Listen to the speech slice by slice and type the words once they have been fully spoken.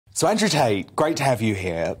So, Andrew Tate, great to have you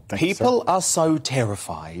here. People are so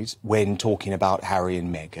terrified when talking about Harry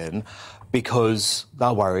and Meghan because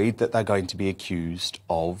they're worried that they're going to be accused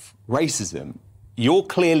of racism. You're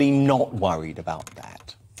clearly not worried about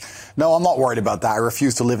that. No, I'm not worried about that. I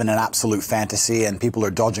refuse to live in an absolute fantasy, and people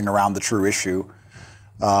are dodging around the true issue.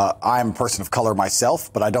 I'm a person of color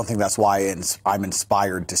myself, but I don't think that's why I'm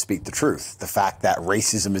inspired to speak the truth. The fact that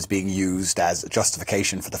racism is being used as a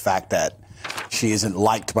justification for the fact that she isn't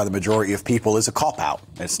liked by the majority of people is a cop-out.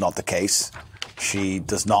 It's not the case. She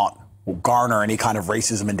does not garner any kind of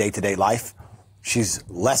racism in day-to-day life. She's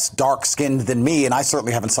less dark-skinned than me, and I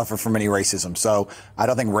certainly haven't suffered from any racism. So I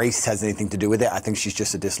don't think race has anything to do with it. I think she's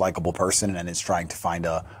just a dislikable person and is trying to find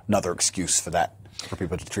another excuse for that, for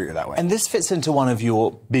people to treat her that way. And this fits into one of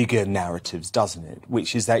your bigger narratives, doesn't it?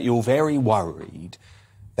 Which is that you're very worried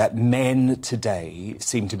that men today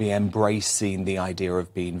seem to be embracing the idea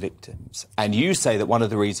of being victims. And you say that one of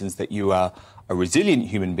the reasons that you are a resilient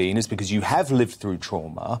human being is because you have lived through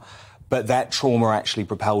trauma, but that trauma actually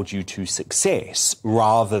propelled you to success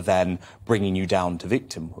rather than bringing you down to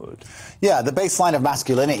victimhood. Yeah, the baseline of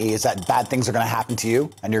masculinity is that bad things are going to happen to you,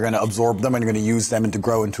 and you're going to absorb them, and you're going to use them and to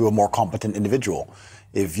grow into a more competent individual.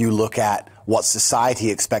 If you look at what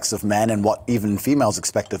society expects of men and what even females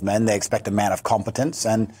expect of men, they expect a man of competence.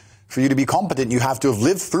 And for you to be competent, you have to have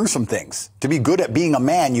lived through some things. To be good at being a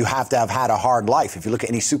man, you have to have had a hard life. If you look at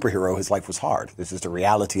any superhero, his life was hard. This is the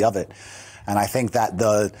reality of it. And I think that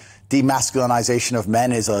the demasculinization of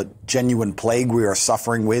men is a genuine plague we are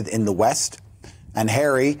suffering with in the West. And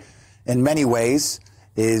Harry, in many ways,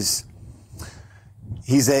 he's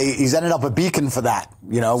ended up a beacon for that,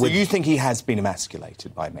 you know. So you think he has been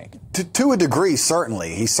emasculated by Meghan? To a degree,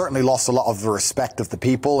 certainly. He certainly lost a lot of the respect of the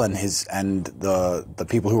people and the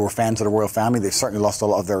people who were fans of the royal family. They've certainly lost a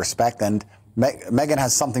lot of their respect, and Meghan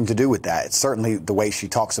has something to do with that. It's certainly the way she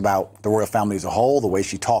talks about the royal family as a whole, the way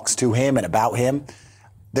she talks to him and about him.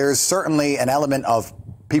 There's certainly an element of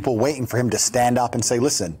people waiting for him to stand up and say,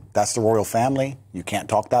 listen, that's the royal family. You can't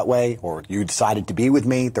talk that way, or you decided to be with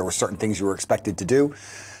me. There were certain things you were expected to do.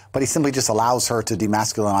 But he simply just allows her to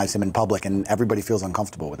demasculinize him in public, and everybody feels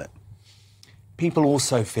uncomfortable with it. People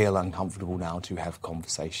also feel uncomfortable now to have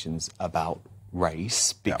conversations about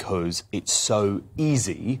race because it's so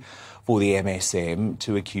easy for the MSM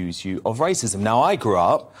to accuse you of racism. Now, I grew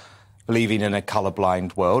up believing in a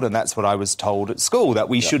colourblind world, and that's what I was told at school, that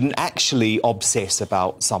we shouldn't actually obsess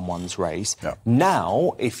about someone's race.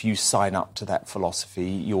 Now, if you sign up to that philosophy,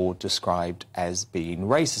 you're described as being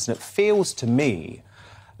racist. And it feels to me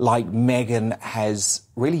like Meghan has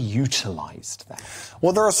really utilised that.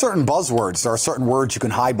 Well, there are certain buzzwords. There are certain words you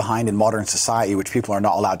can hide behind in modern society which people are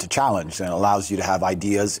not allowed to challenge, and it allows you to have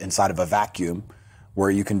ideas inside of a vacuum where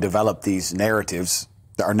you can develop these narratives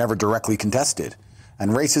that are never directly contested. And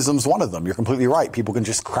racism's one of them. You're completely right. People can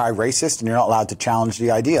just cry racist and you're not allowed to challenge the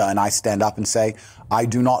idea. And I stand up and say, I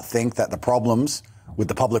do not think that the problems with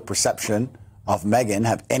the public perception of Meghan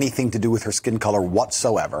have anything to do with her skin color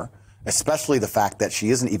whatsoever, especially the fact that she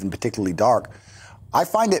isn't even particularly dark. I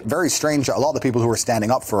find it very strange that a lot of the people who are standing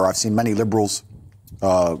up for her, I've seen many liberals,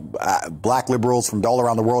 black liberals from all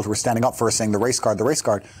around the world who are standing up for her saying the race card, the race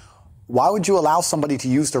card. Why would you allow somebody to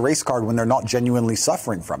use the race card when they're not genuinely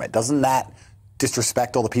suffering from it? Doesn't that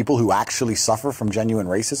disrespect all the people who actually suffer from genuine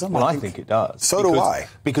racism? Well, I think it does. So do I.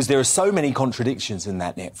 Because there are so many contradictions in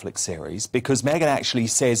that Netflix series, because Meghan actually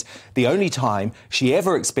says the only time she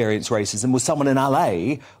ever experienced racism was someone in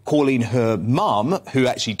LA calling her mum, who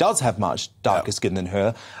actually does have much darker skin than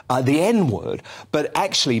her, the N-word. But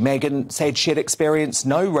actually, Meghan said she had experienced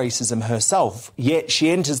no racism herself, yet she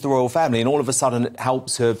enters the royal family, and all of a sudden it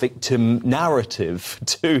helps her victim narrative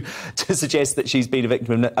to suggest that she's been a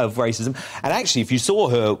victim of racism. And actually, if you saw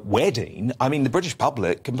her wedding, I mean, the British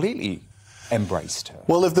public completely embraced her.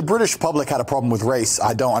 Well, if the British public had a problem with race,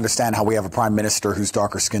 I don't understand how we have a prime minister who's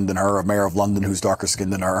darker skinned than her, a mayor of London who's darker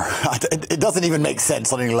skinned than her. It doesn't even make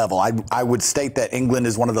sense on any level. I would state that England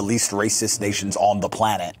is one of the least racist nations on the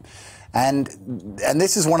planet. And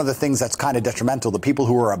this is one of the things that's kind of detrimental. The people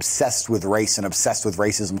who are obsessed with race and obsessed with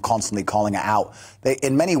racism, constantly calling it out, they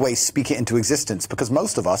in many ways speak it into existence, because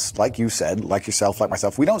most of us, like you said, like yourself, like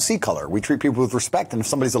myself, we don't see color. We treat people with respect, and if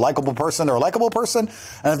somebody's a likable person, they're a likable person,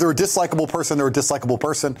 and if they're a dislikable person, they're a dislikable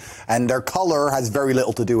person, and their color has very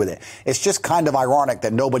little to do with it. It's just kind of ironic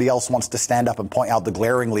that nobody else wants to stand up and point out the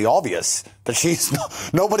glaringly obvious,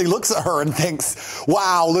 that nobody looks at her and thinks,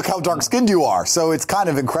 wow, look how dark-skinned you are. So it's kind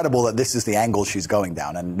of incredible that this is the angle she's going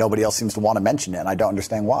down, and nobody else seems to want to mention it, and I don't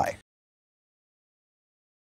understand why.